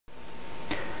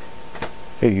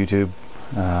Hey YouTube,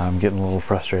 I'm getting a little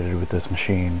frustrated with this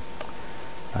machine.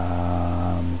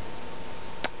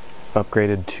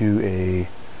 Upgraded to a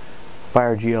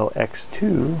FireGL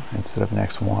X2 instead of an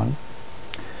X1.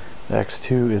 The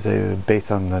X2 is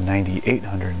based on the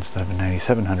 9800 instead of a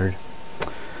 9700.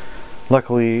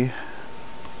 Luckily,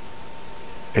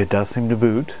 it does seem to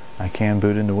boot. I can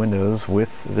boot into Windows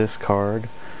with this card.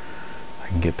 I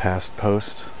can get past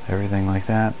post, everything like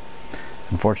that.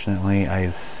 Unfortunately, I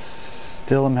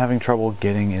still am having trouble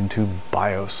getting into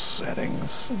BIOS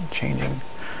settings and changing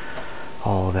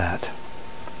all of that.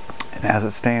 And as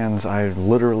it stands, I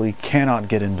literally cannot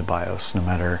get into BIOS no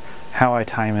matter how I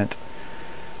time it,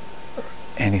 or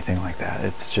anything like that.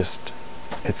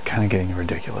 It's kind of getting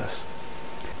ridiculous.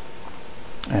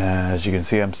 As you can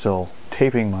see, I'm still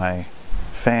taping my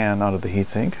fan onto the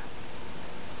heatsink.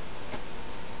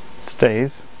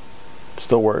 Stays,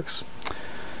 still works.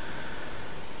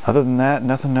 Other than that,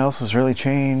 nothing else has really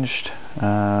changed.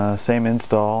 Same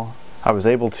install. I was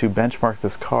able to benchmark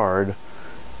this card,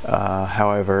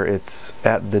 however it's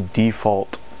at the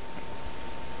default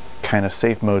kind of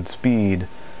safe mode speed,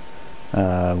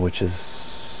 which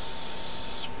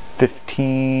is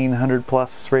 1500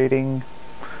 plus rating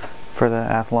for the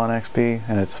Athlon XP,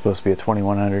 and it's supposed to be a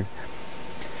 2100.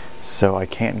 So I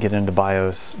can't get into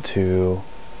BIOS to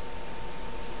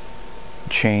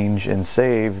change and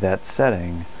save that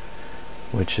setting,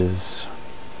 which is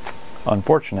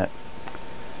unfortunate.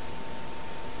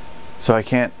 So I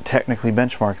can't technically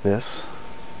benchmark this.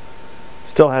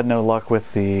 Still had no luck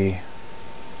with the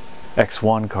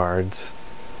X1 cards.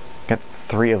 Got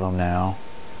 3 of them now.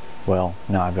 Well,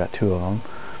 now I've got 2 of them.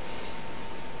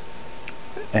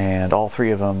 And all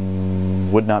 3 of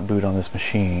them would not boot on this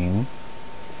machine.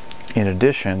 In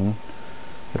addition,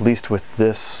 at least with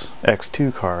this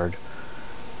X2 card,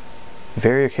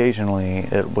 very occasionally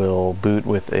it will boot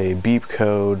with a beep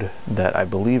code that I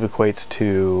believe equates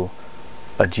to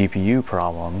a GPU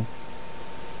problem.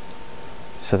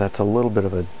 So that's a little bit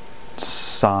of a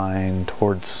sign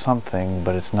towards something,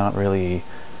 but it's not really,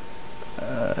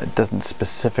 it doesn't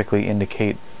specifically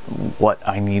indicate what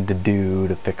I need to do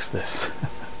to fix this.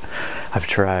 I've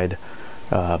tried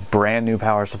a brand new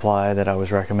power supply that I was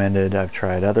recommended. I've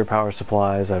tried other power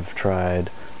supplies. I've tried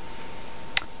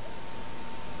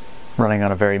running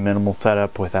on a very minimal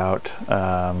setup without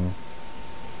the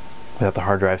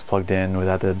hard drives plugged in,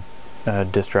 without the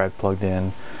disk drive plugged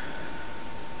in.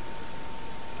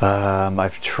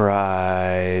 I've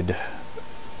tried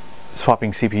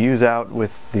swapping CPUs out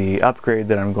with the upgrade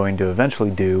that I'm going to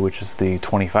eventually do, which is the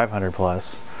 2500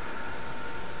 plus,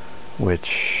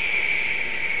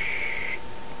 which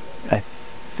I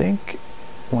think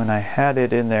when I had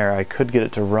it in there I could get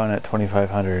it to run at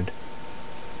 2500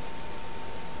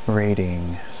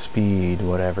 rating, speed,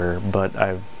 whatever, but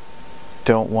I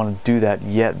don't want to do that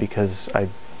yet because I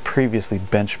previously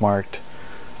benchmarked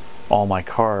all my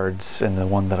cards and the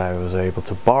one that I was able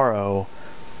to borrow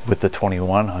with the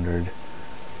 2100.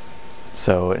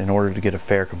 So in order to get a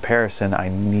fair comparison, I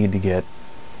need to get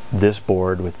this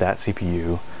board with that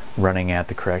CPU running at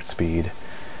the correct speed,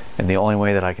 and the only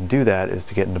way that I can do that is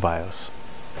to get into BIOS.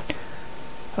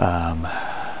 And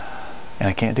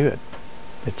I can't do it.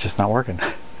 It's just not working.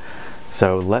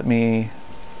 So let me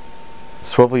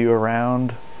swivel you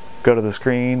around, go to the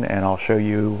screen, and I'll show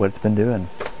you what it's been doing.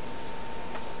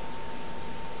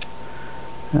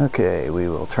 Okay, we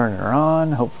will turn her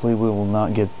on. Hopefully we will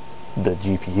not get the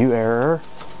GPU error.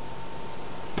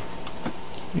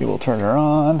 We will turn her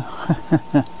on.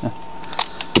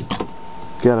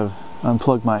 Gotta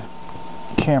unplug my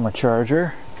camera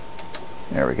charger.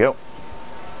 There we go.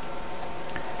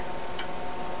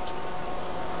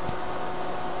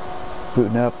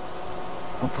 Booting up.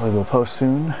 Hopefully we'll post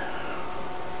soon.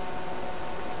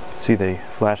 See the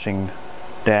flashing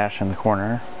dash in the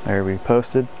corner. There, we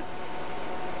posted.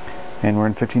 And we're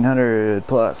in 1500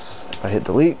 plus. If I hit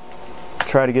delete,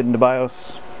 try to get into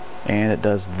BIOS, and it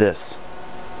does this.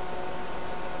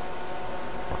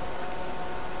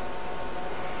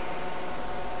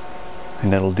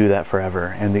 And it'll do that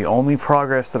forever. And the only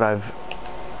progress that I've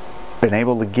been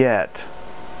able to get,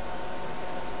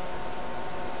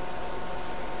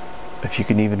 if you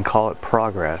can even call it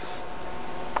progress,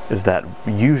 is that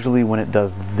usually when it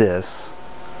does this,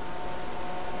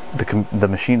 the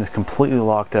machine is completely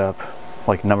locked up,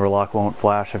 like number lock won't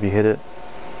flash if you hit it.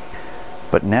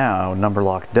 But now number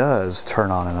lock does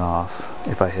turn on and off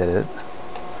if I hit it,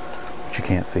 which you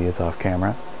can't see, it's off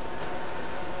camera.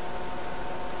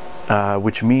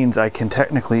 Which means I can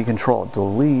technically control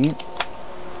delete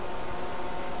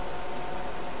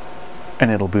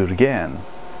and it'll boot again.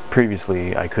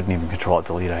 previously I couldn't even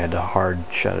Control-Alt-Delete. I had to hard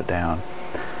shut it down.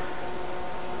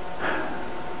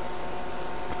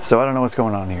 So I don't know what's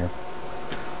going on here.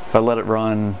 If I let it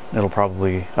run, it'll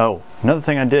probably... Oh, another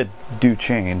thing I did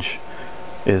change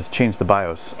is change the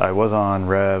BIOS. I was on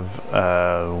Rev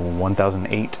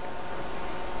 1008.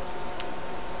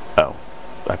 Oh,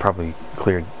 I probably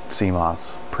cleared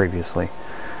CMOS previously.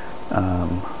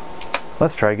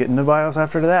 Let's try getting the BIOS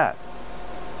after that.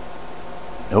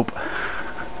 Nope.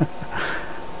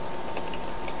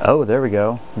 Oh, there we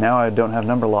go. Now I don't have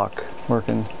number lock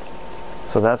working.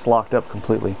 So that's locked up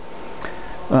completely.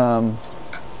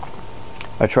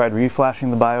 I tried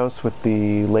reflashing the BIOS with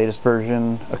the latest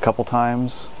version a couple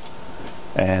times,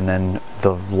 and then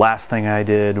the last thing I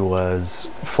did was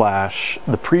flash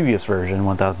the previous version,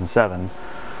 1007,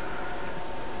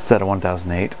 instead of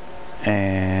 1008,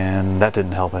 and that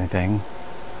didn't help anything.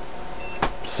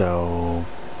 So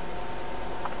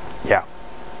yeah,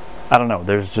 I don't know,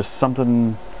 there's just some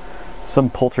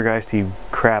poltergeisty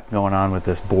crap going on with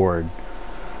this board.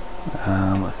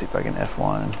 Let's see if I can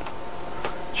F1.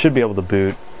 Should be able to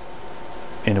boot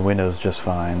into Windows just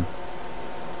fine,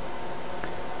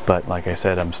 but like I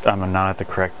said, I'm not at the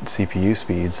correct CPU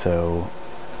speed, so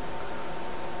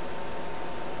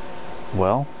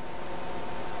well,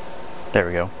 there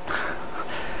we go.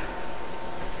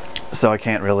 So I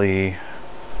can't really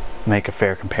make a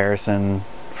fair comparison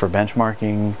for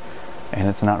benchmarking, and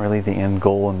it's not really the end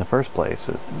goal in the first place.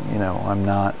 You know, I'm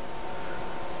not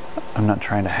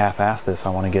trying to half-ass this.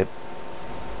 I want to get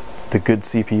the good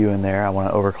CPU in there. I want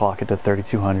to overclock it to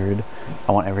 3200.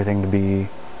 I want everything to be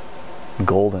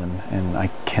golden, and I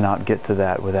cannot get to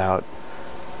that without,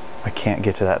 I can't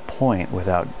get to that point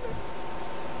without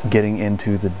getting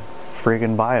into the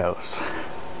friggin' BIOS.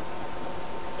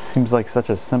 Seems like such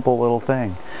a simple little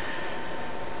thing.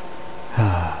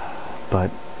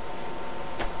 But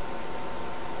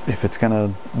if it's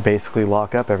gonna basically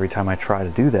lock up every time I try to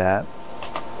do that,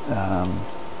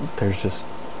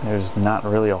 there's not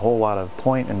really a whole lot of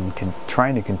point in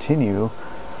trying to continue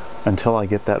until I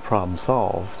get that problem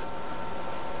solved.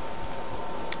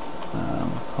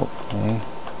 Hopefully.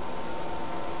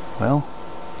 Well,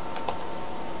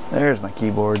 there's my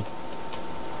keyboard.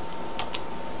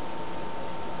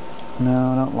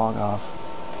 No, don't log off.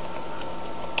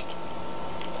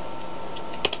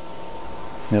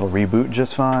 It'll reboot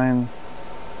just fine.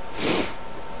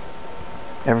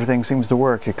 Everything seems to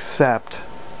work except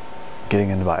getting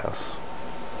into BIOS.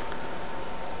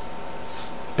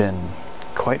 It's been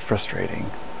quite frustrating.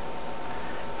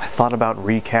 I thought about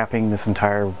recapping this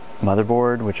entire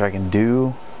motherboard, which I can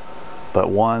do, but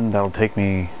one, that'll take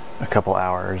me a couple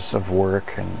hours of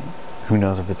work, and who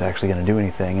knows if it's actually going to do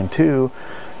anything, and two,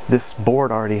 this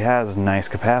board already has nice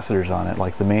capacitors on it.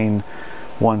 Like the main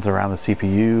ones around the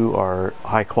CPU are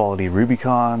high quality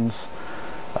Rubicons.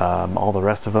 All the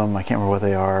rest of them, I can't remember what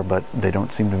they are, but they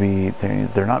don't seem to be,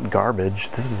 they're not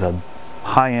garbage. This is a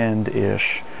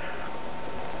high-end-ish.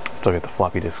 Still get the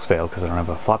floppy disks failed because I don't have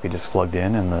a floppy disk plugged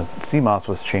in, and the CMOS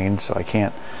was changed, so I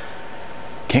can't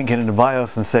get into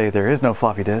BIOS and say there is no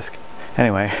floppy disk.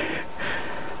 Anyway,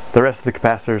 the rest of the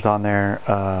capacitors on there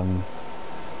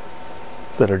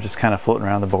that are just kind of floating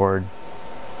around the board,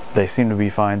 they seem to be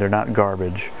fine. They're not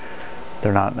garbage.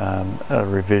 They're not a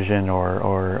revision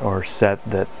or set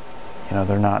that, you know,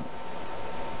 they're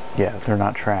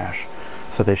not trash.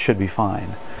 So they should be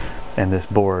fine. And this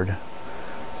board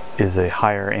is a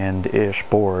higher end-ish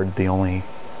board. The only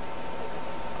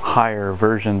higher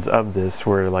versions of this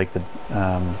were like the,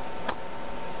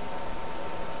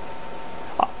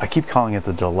 I keep calling it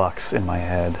the Deluxe in my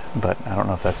head, but I don't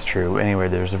know if that's true. Anyway,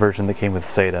 there's a version that came with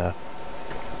SATA,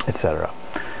 etc.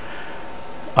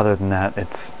 Other than that,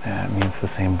 I mean, it's the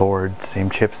same board, same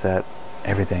chipset,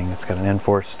 everything. It's got an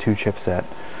Enforce 2 chipset.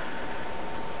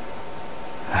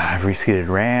 I've reseated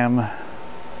RAM. I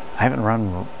haven't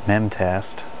run mem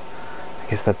test. I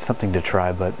guess that's something to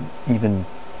try, but even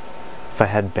if I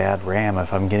had bad RAM,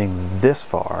 if I'm getting this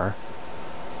far,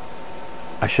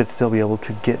 I should still be able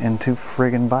to get into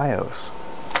friggin' BIOS.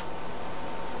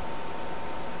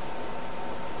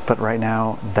 But right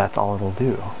now, that's all it'll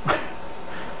do.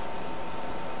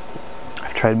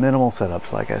 I've tried minimal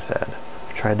setups, like I said.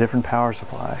 I've tried different power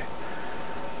supply.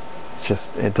 It's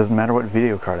just, it doesn't matter what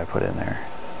video card I put in there.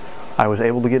 I was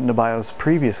able to get into BIOS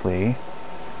previously,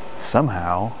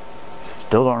 somehow.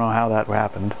 Still don't know how that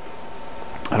happened.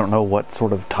 I don't know what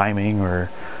sort of timing or,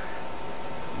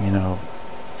 you know,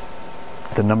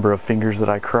 the number of fingers that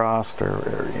I crossed,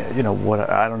 or you know, what,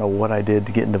 I don't know what I did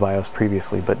to get into BIOS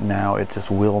previously, but now it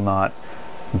just will not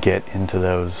get into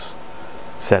those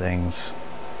settings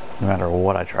no matter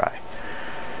what I try.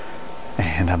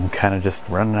 and I'm kind of just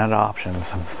running out of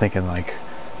options. I'm thinking like,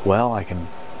 well, I can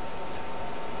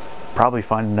probably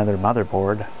find another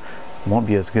motherboard. It won't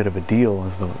be as good of a deal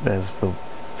as the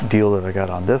deal that I got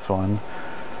on this one.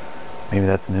 Maybe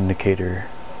that's an indicator,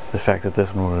 the fact that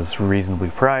this one was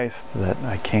reasonably priced, that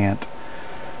I can't,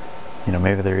 you know,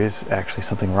 maybe there is actually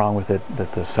something wrong with it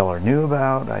that the seller knew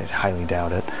about. I highly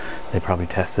doubt it. They probably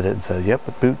tested it and said, yep,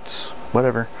 it boots,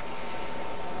 whatever.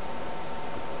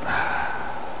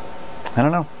 I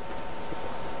don't know.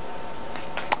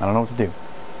 I don't know what to do.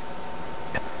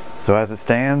 So as it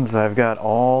stands, I've got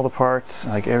all the parts,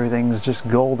 like everything's just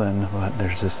golden, but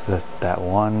there's just that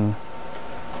one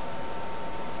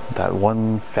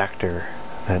factor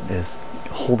that is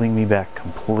holding me back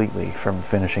completely from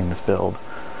finishing this build.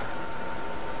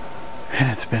 And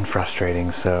it's been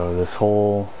frustrating. So this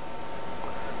whole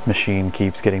machine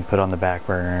keeps getting put on the back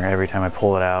burner. Every time I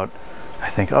pull it out, I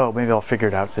think, oh, maybe I'll figure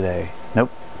it out today.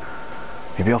 Nope.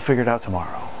 Maybe I'll figure it out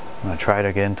tomorrow. I'm gonna try it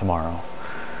again tomorrow.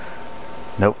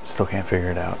 Nope, still can't figure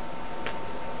it out.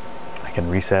 I can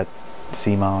reset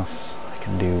CMOS, I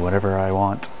can do whatever I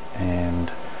want, and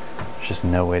there's just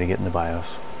no way to get in the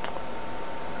BIOS.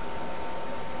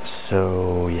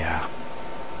 So yeah,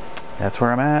 that's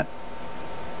where I'm at.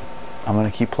 I'm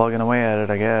gonna keep plugging away at it,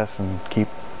 I guess, and keep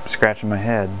scratching my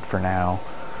head for now.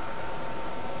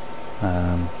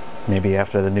 Maybe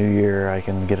after the new year I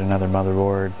can get another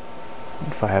motherboard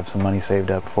if I have some money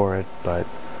saved up for it, but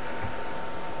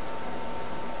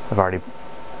I've already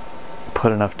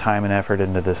put enough time and effort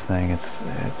into this thing. It's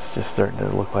just starting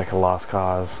to look like a lost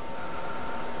cause.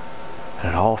 And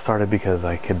it all started because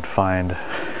I could found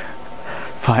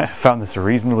this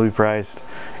reasonably priced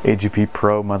AGP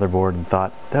Pro motherboard and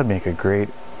thought that'd make a great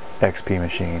XP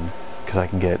machine, because I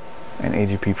can get an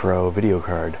AGP Pro video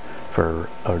card for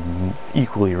an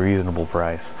equally reasonable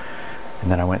price. And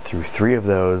then I went through 3 of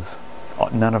those.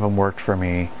 None of them worked for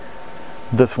me.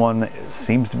 This one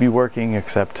seems to be working,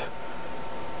 except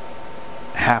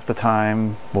half the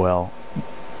time, well,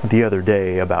 the other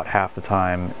day, about half the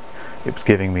time, it was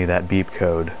giving me that beep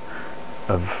code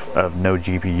of no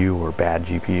GPU or bad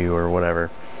GPU or whatever.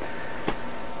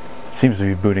 Seems to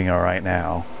be booting all right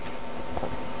now,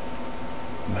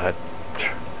 but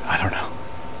I don't know.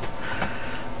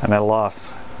 I'm at a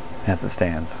loss as it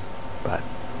stands. But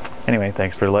anyway,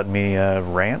 thanks for letting me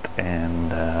rant,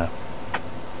 and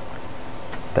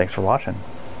thanks for watching.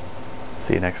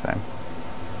 See you next time.